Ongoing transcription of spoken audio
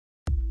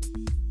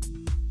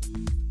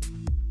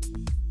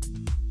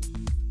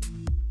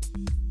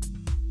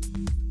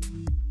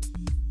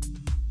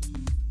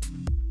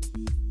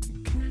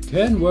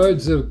10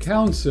 words of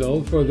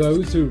counsel for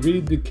those who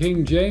read the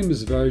King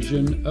James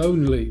Version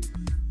only.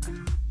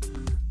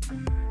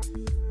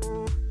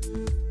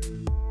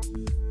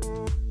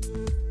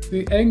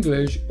 The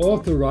English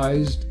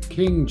Authorized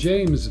King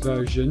James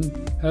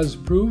Version has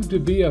proved to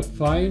be a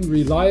fine,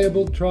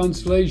 reliable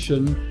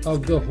translation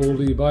of the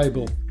Holy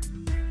Bible.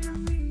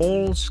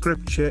 All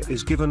Scripture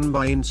is given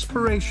by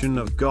inspiration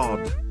of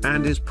God,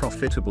 and is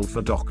profitable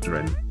for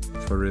doctrine,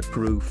 for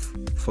reproof,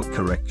 for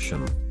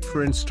correction,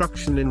 for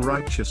instruction in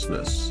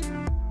righteousness.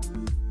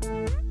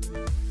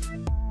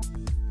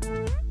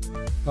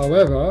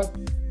 However,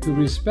 to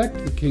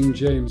respect the King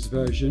James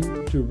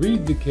Version, to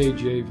read the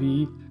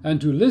KJV,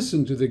 and to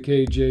listen to the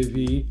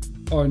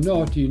KJV are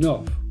not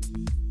enough.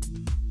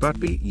 But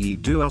be ye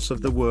doers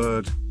of the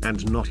word,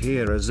 and not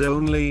hearers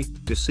only,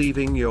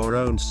 deceiving your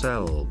own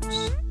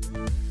selves.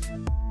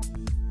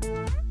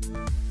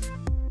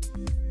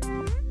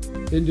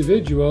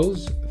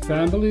 Individuals,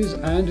 families,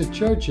 and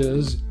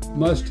churches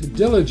must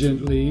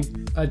diligently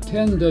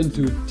attend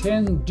unto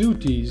 10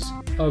 duties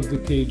of the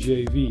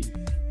KJV.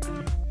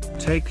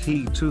 Take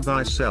heed to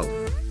thyself,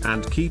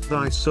 and keep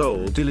thy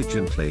soul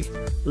diligently,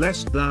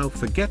 lest thou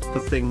forget the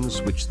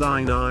things which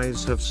thine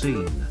eyes have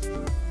seen.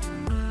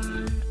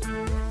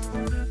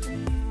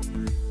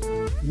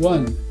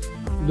 1.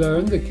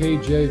 Learn the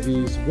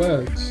KJV's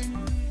words.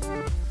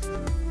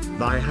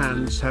 Thy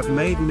hands have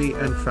made me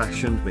and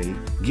fashioned me,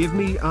 give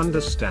me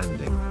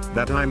understanding,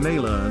 that I may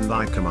learn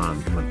thy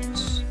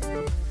commandments.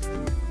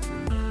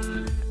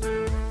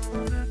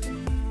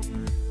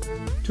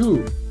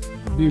 2.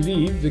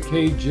 Believe the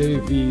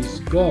KJV's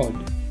God.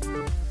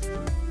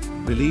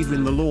 Believe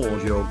in the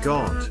Lord your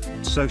God,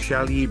 so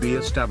shall ye be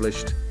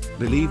established.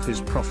 Believe his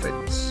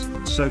prophets,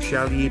 so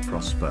shall ye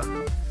prosper.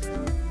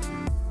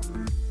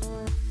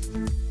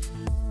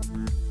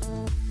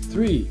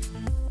 3.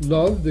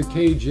 Love the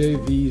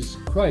KJV's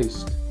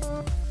Christ.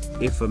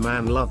 If a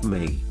man love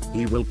me,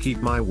 he will keep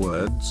my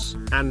words,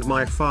 and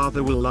my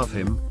Father will love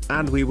him,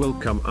 and we will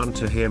come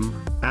unto him,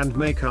 and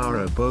make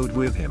our abode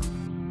with him.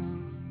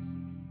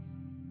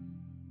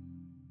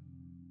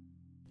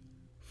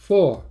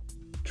 4.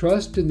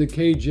 Trust in the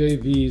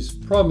KJV's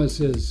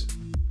promises.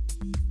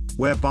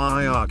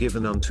 Whereby are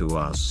given unto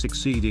us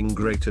exceeding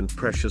great and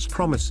precious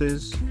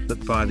promises,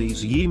 that by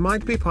these ye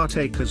might be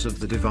partakers of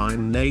the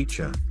divine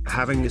nature,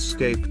 having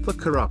escaped the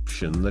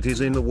corruption that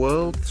is in the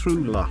world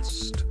through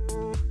lust.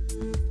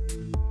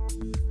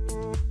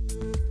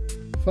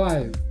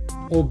 5.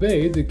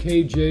 Obey the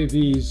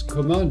KJV's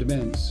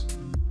commandments.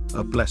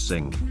 A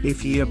blessing,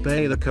 if ye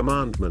obey the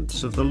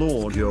commandments of the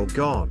Lord your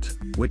God,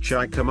 which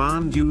I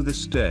command you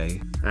this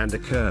day, and a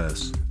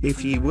curse,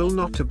 if ye will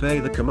not obey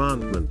the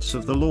commandments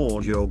of the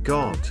Lord your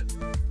God.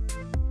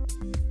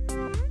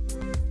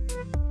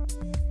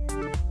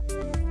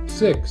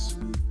 6.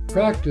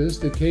 Practice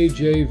the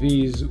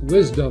KJV's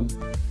wisdom.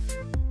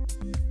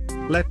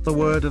 Let the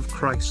word of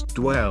Christ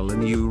dwell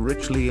in you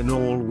richly in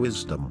all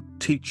wisdom,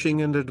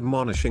 teaching and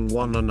admonishing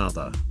one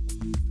another.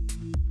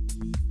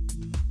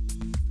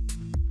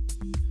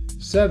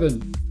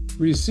 7.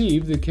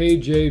 Receive the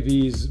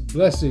KJV's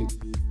blessing.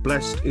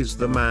 Blessed is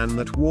the man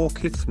that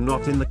walketh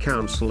not in the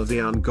counsel of the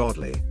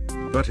ungodly,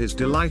 but his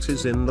delight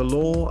is in the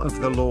law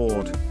of the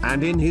Lord,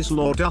 and in his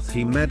law doth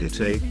he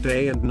meditate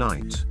day and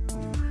night.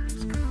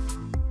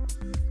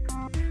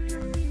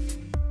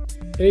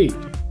 8.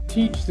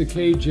 Teach the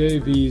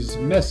KJV's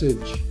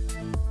message.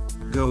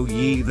 Go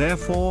ye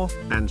therefore,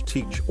 and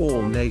teach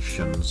all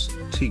nations,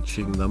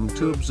 teaching them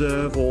to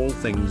observe all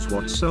things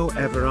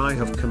whatsoever I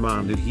have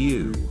commanded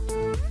you.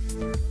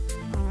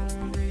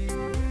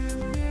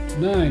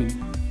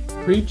 9.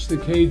 Preach the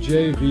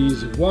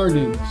KJV's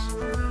warnings.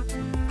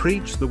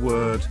 Preach the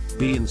word,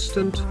 be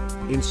instant,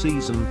 in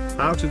season,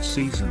 out of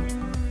season.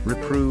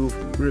 Reprove,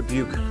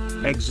 rebuke,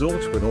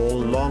 exhort with all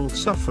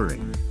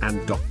long-suffering,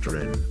 and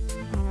doctrine.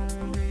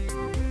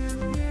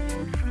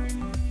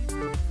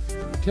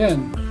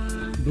 10.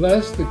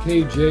 Bless the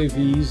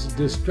KJV's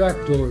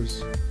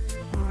distractors.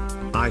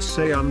 I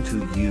say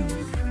unto you,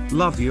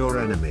 love your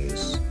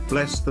enemies,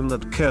 bless them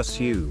that curse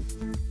you,